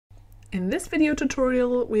In this video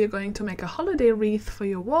tutorial, we are going to make a holiday wreath for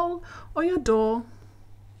your wall or your door.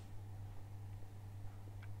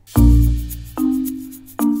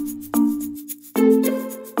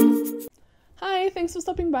 Hi, thanks for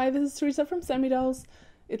stopping by. This is Teresa from Sami.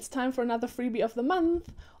 It's time for another freebie of the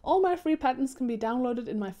month. All my free patterns can be downloaded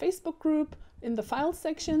in my Facebook group in the files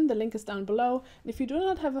section. The link is down below. And if you do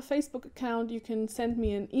not have a Facebook account, you can send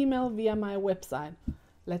me an email via my website.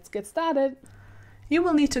 Let's get started. You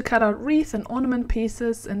will need to cut out wreath and ornament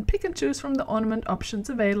pieces and pick and choose from the ornament options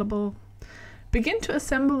available. Begin to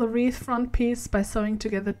assemble the wreath front piece by sewing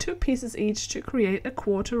together 2 pieces each to create a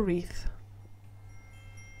quarter wreath.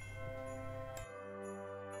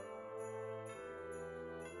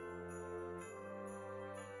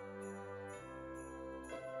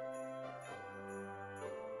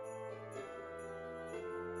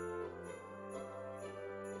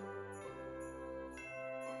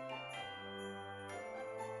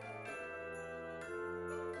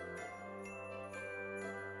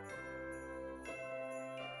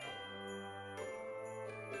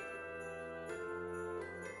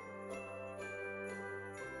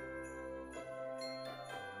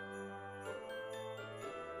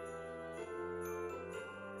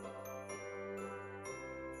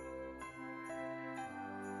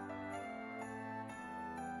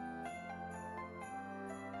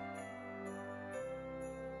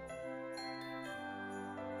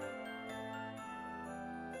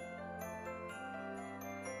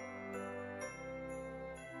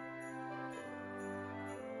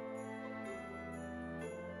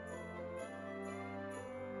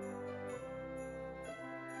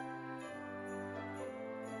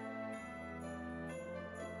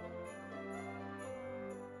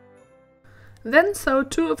 Then sew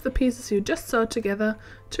 2 of the pieces you just sewed together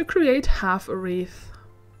to create half a wreath.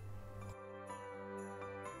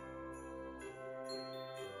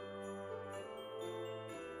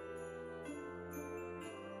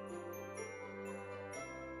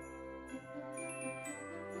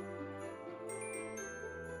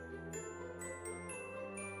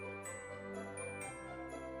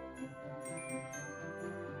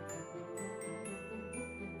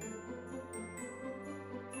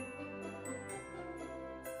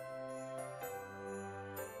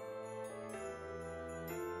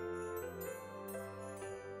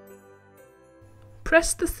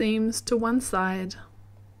 Press the seams to one side.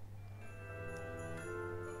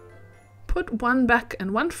 Put one back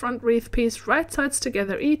and one front wreath piece right sides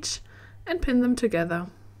together each and pin them together.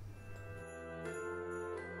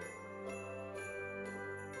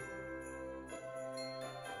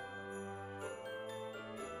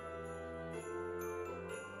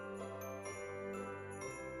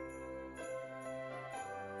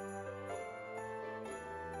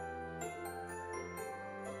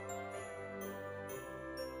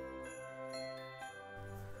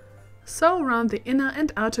 Sew around the inner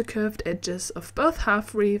and outer curved edges of both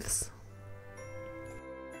half wreaths.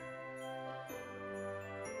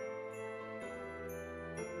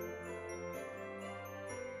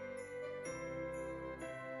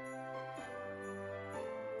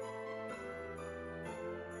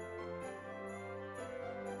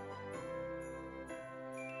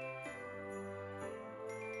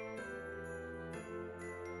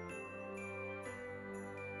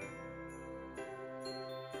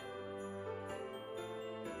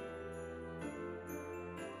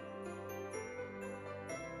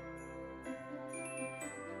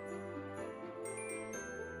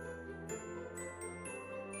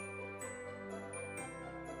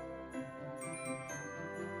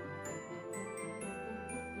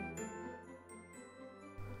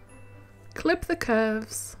 Clip the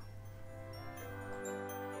curves.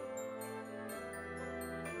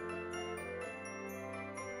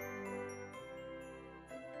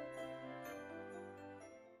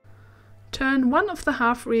 Turn one of the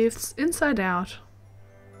half wreaths inside out.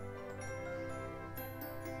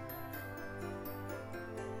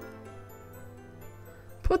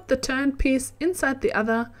 Put the turned piece inside the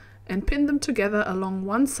other and pin them together along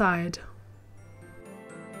one side.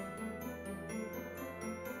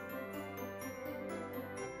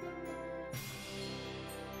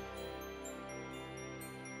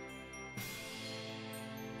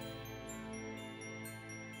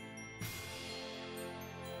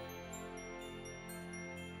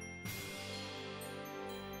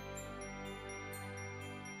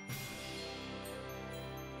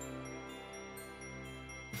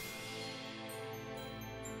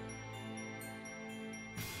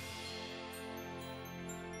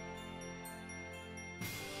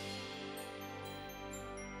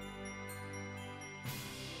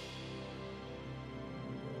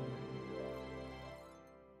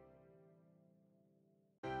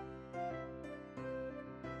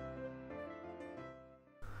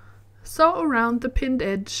 Sew around the pinned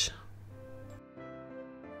edge.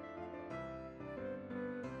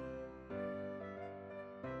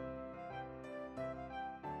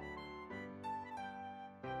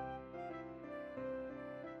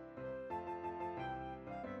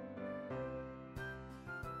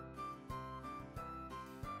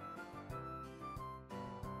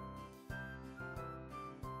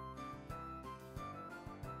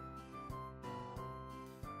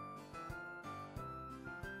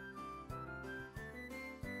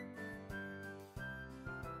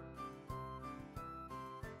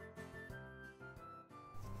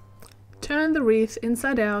 Turn the wreath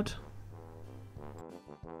inside out.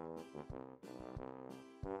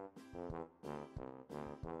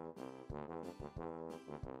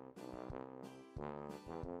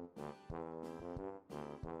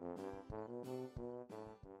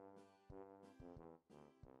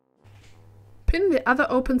 Pin the other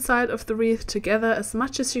open side of the wreath together as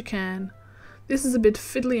much as you can. This is a bit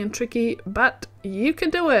fiddly and tricky, but you can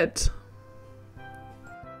do it!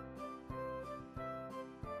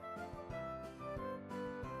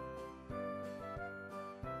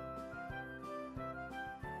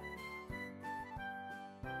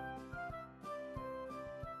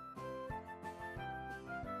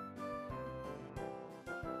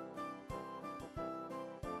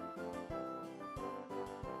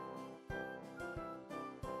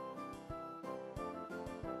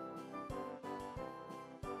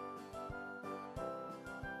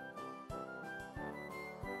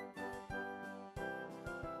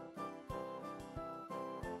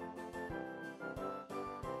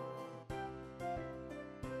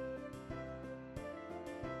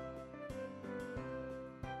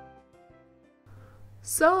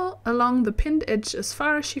 Sew along the pinned edge as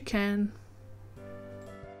far as you can.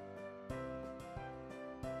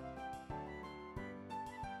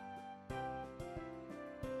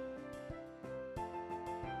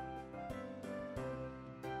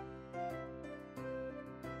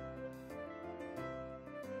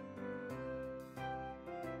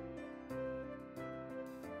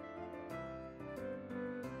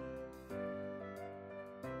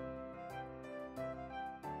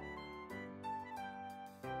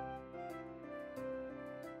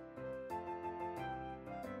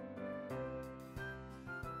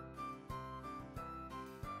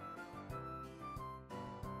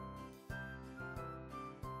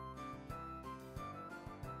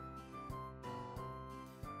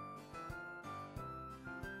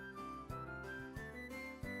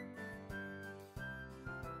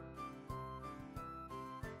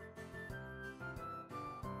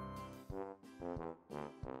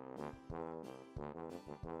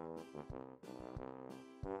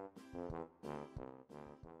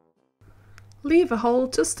 Leave a hole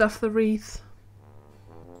to stuff the wreath.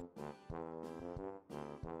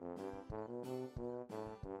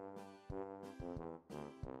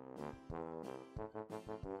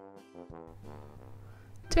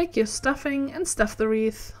 Take your stuffing and stuff the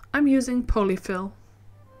wreath. I'm using polyfill.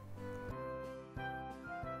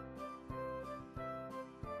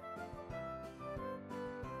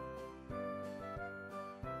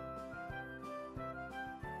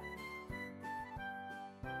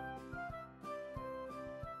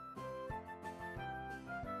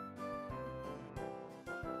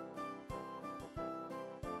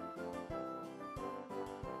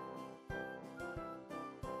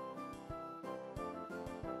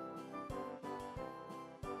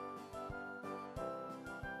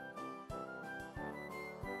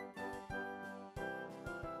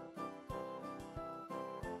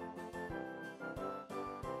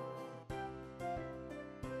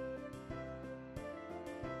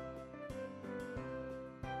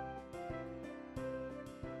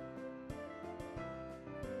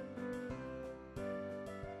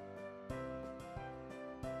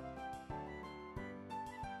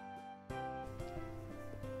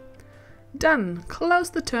 Done! Close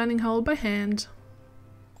the turning hole by hand.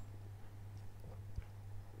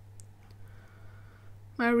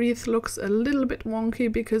 My wreath looks a little bit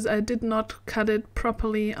wonky because I did not cut it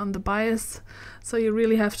properly on the bias, so you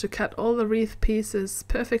really have to cut all the wreath pieces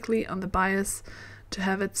perfectly on the bias to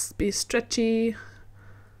have it be stretchy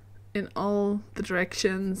in all the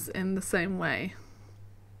directions in the same way.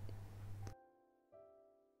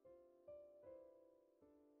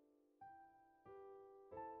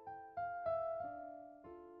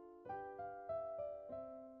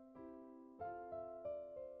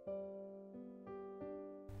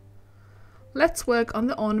 Let's work on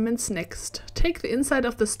the ornaments next. Take the inside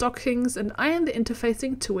of the stockings and iron the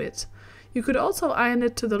interfacing to it. You could also iron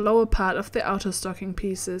it to the lower part of the outer stocking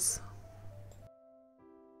pieces.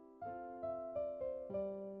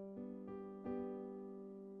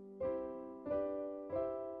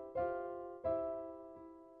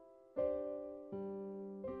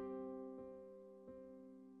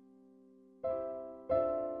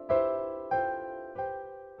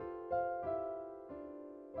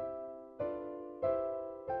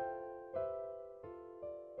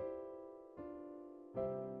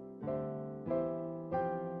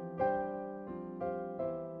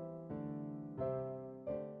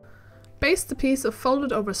 Baste the piece of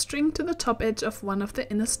folded over string to the top edge of one of the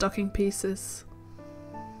inner stocking pieces.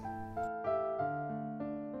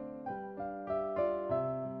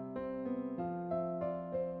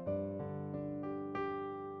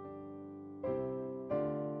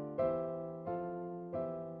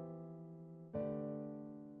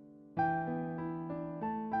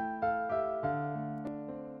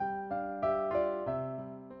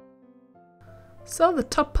 Sew the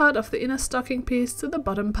top part of the inner stocking piece to the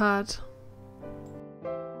bottom part.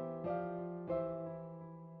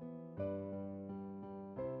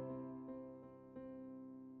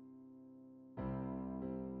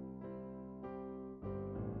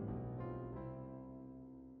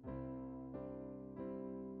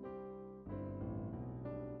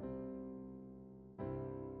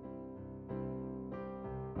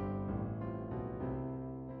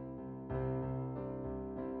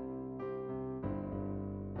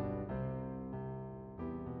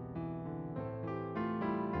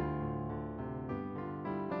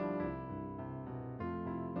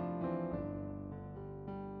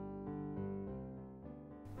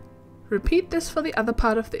 Repeat this for the other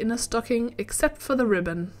part of the inner stocking except for the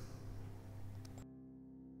ribbon.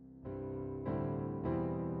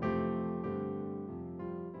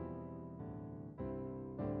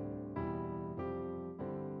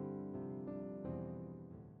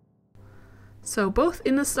 Sew both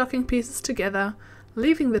inner stocking pieces together,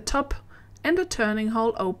 leaving the top and a turning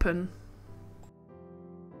hole open.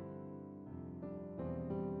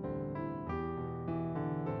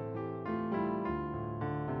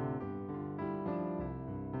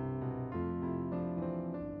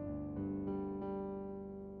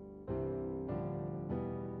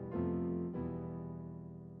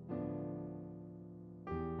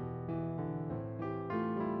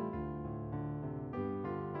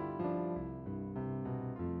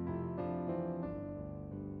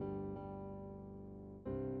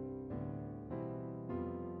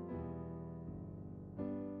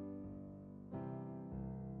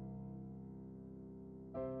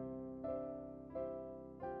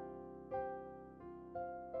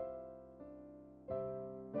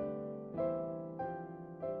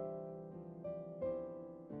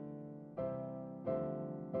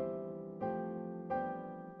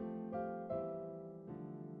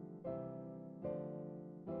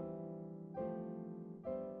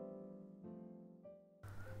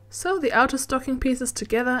 Sew the outer stocking pieces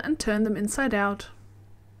together and turn them inside out.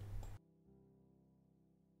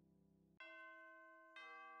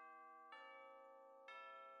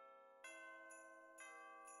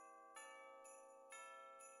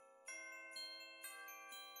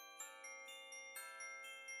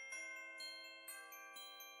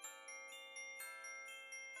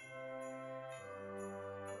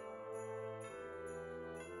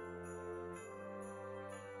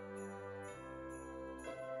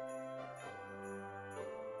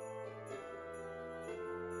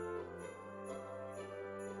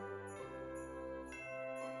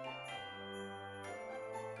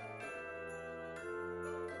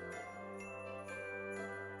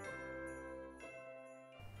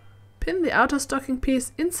 Pin the outer stocking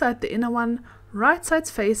piece inside the inner one, right sides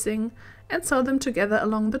facing, and sew them together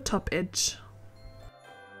along the top edge.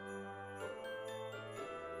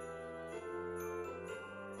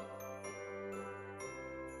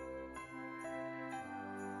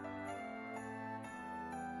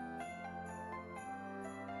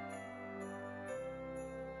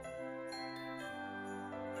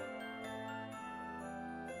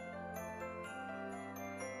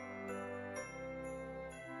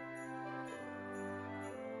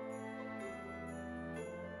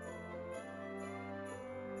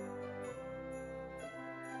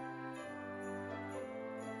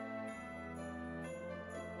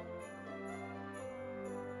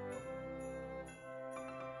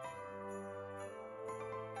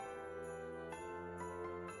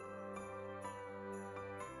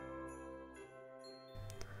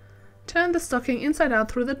 Turn the stocking inside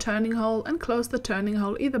out through the turning hole and close the turning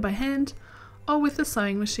hole either by hand or with the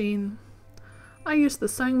sewing machine. I used the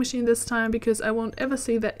sewing machine this time because I won't ever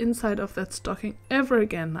see the inside of that stocking ever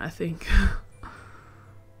again, I think.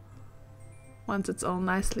 Once it's all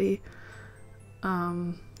nicely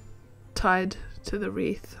tied to the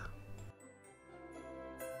wreath.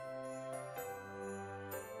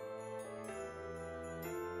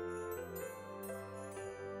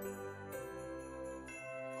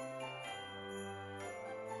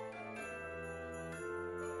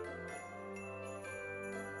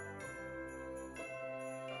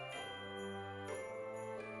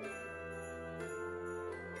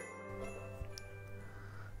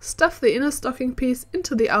 Stuff the inner stocking piece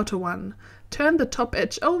into the outer one. Turn the top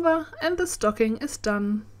edge over and the stocking is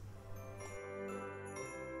done.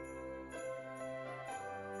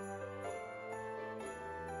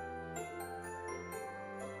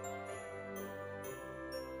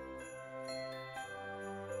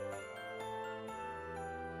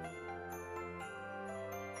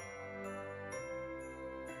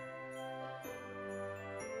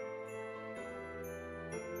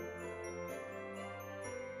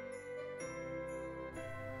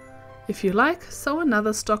 If you like, sew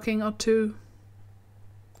another stocking or two.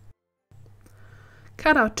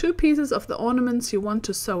 Cut out 2 pieces of the ornaments you want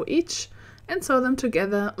to sew each and sew them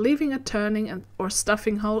together, leaving a turning or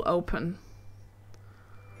stuffing hole open.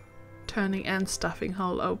 Turning and stuffing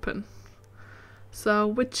hole open. So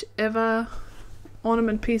whichever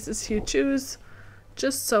ornament pieces you choose,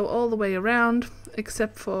 just sew all the way around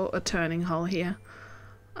except for a turning hole here.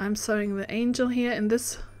 I'm sewing the angel here in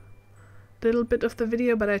this little bit of the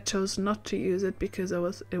video, but I chose not to use it because there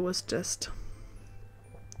was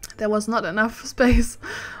not enough space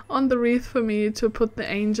on the wreath for me to put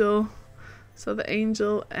the angel. So the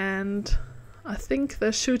angel and I think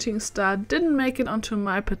the shooting star didn't make it onto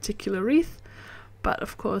my particular wreath, but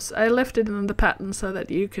of course I left it in the pattern so that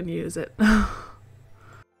you can use it.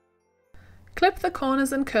 Clip the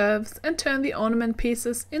corners and curves and turn the ornament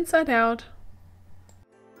pieces inside out.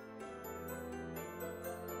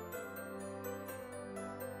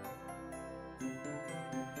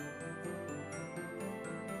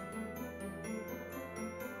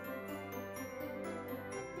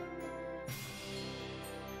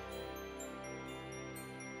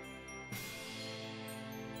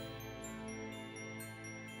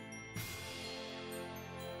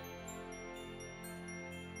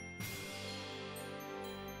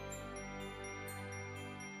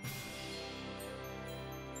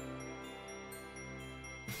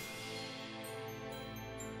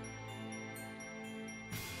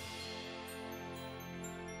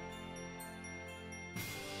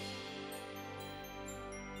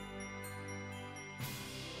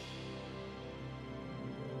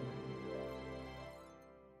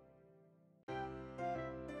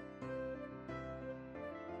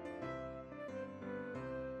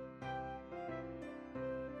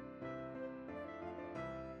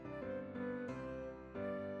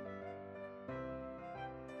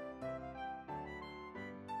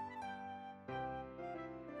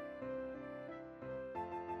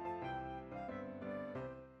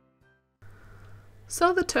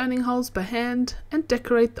 Sew the turning holes by hand and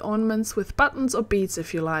decorate the ornaments with buttons or beads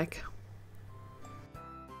if you like.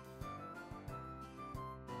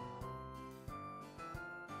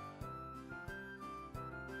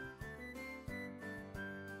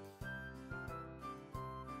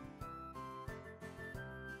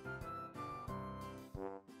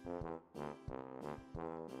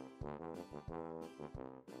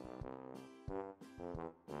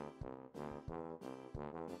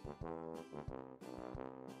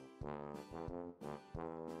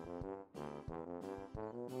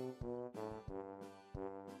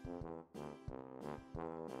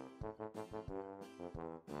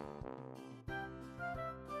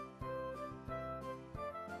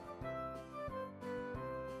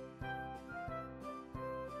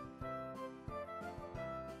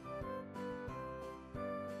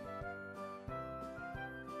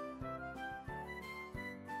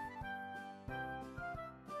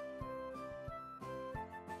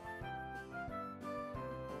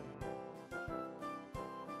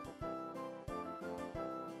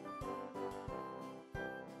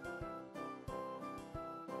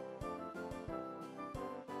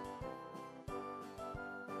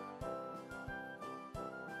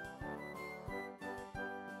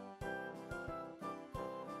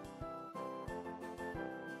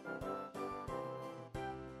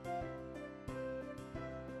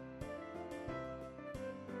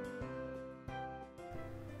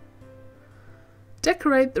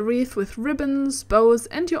 Decorate the wreath with ribbons, bows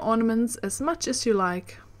and your ornaments as much as you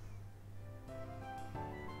like.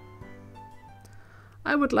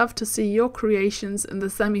 I would love to see your creations in the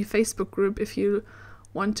Sami Facebook group. If you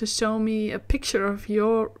want to show me a picture of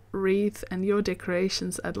your wreath and your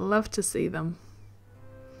decorations, I'd love to see them.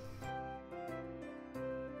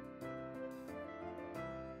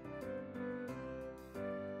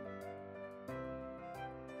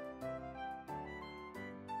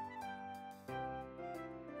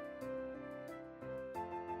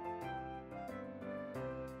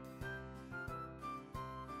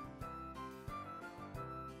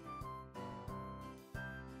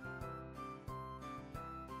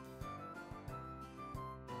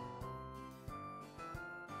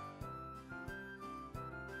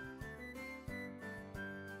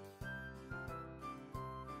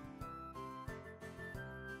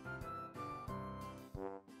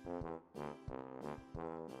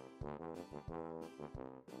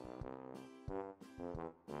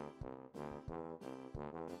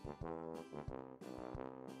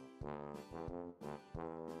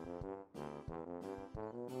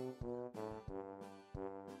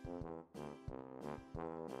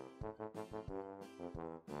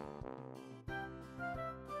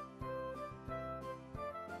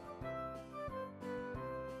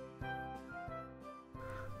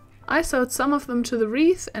 I sewed some of them to the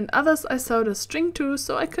wreath and others I sewed a string to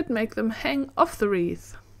so I could make them hang off the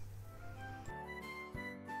wreath.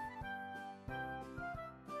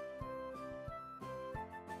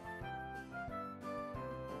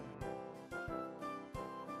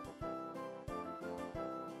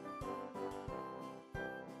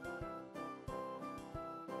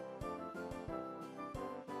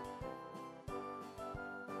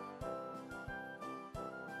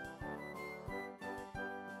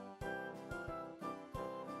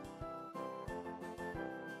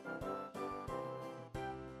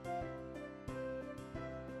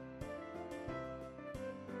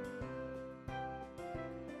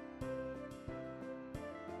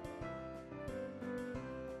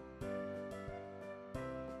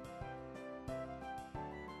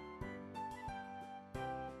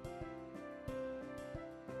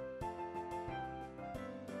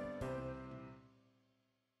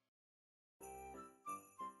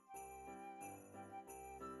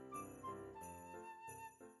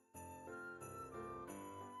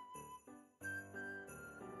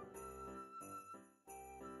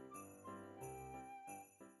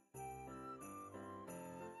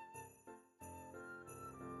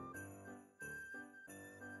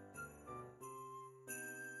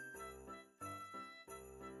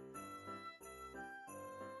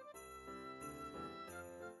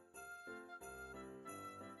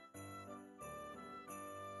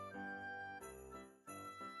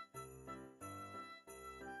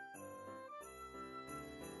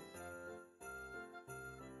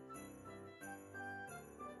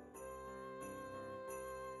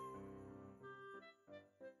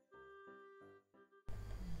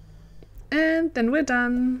 And then we're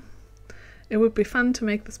done. It would be fun to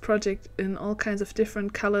make this project in all kinds of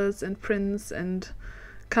different colors and prints and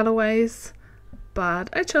colorways, but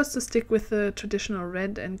I chose to stick with the traditional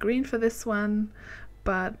red and green for this one,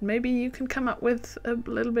 but maybe you can come up with a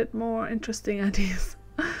little bit more interesting ideas.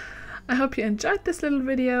 I hope you enjoyed this little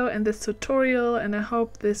video and this tutorial, and I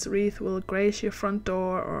hope this wreath will grace your front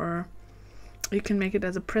door, or you can make it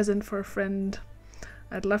as a present for a friend.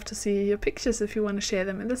 I'd love to see your pictures if you want to share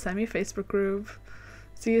them in the Sami Facebook group.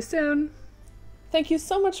 See you soon! Thank you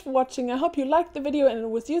so much for watching. I hope you liked the video and it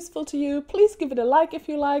was useful to you. Please give it a like if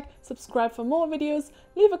you like, subscribe for more videos,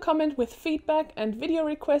 leave a comment with feedback and video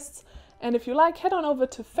requests, and if you like, head on over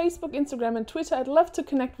to Facebook, Instagram and Twitter. I'd love to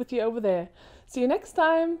connect with you over there. See you next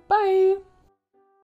time. Bye!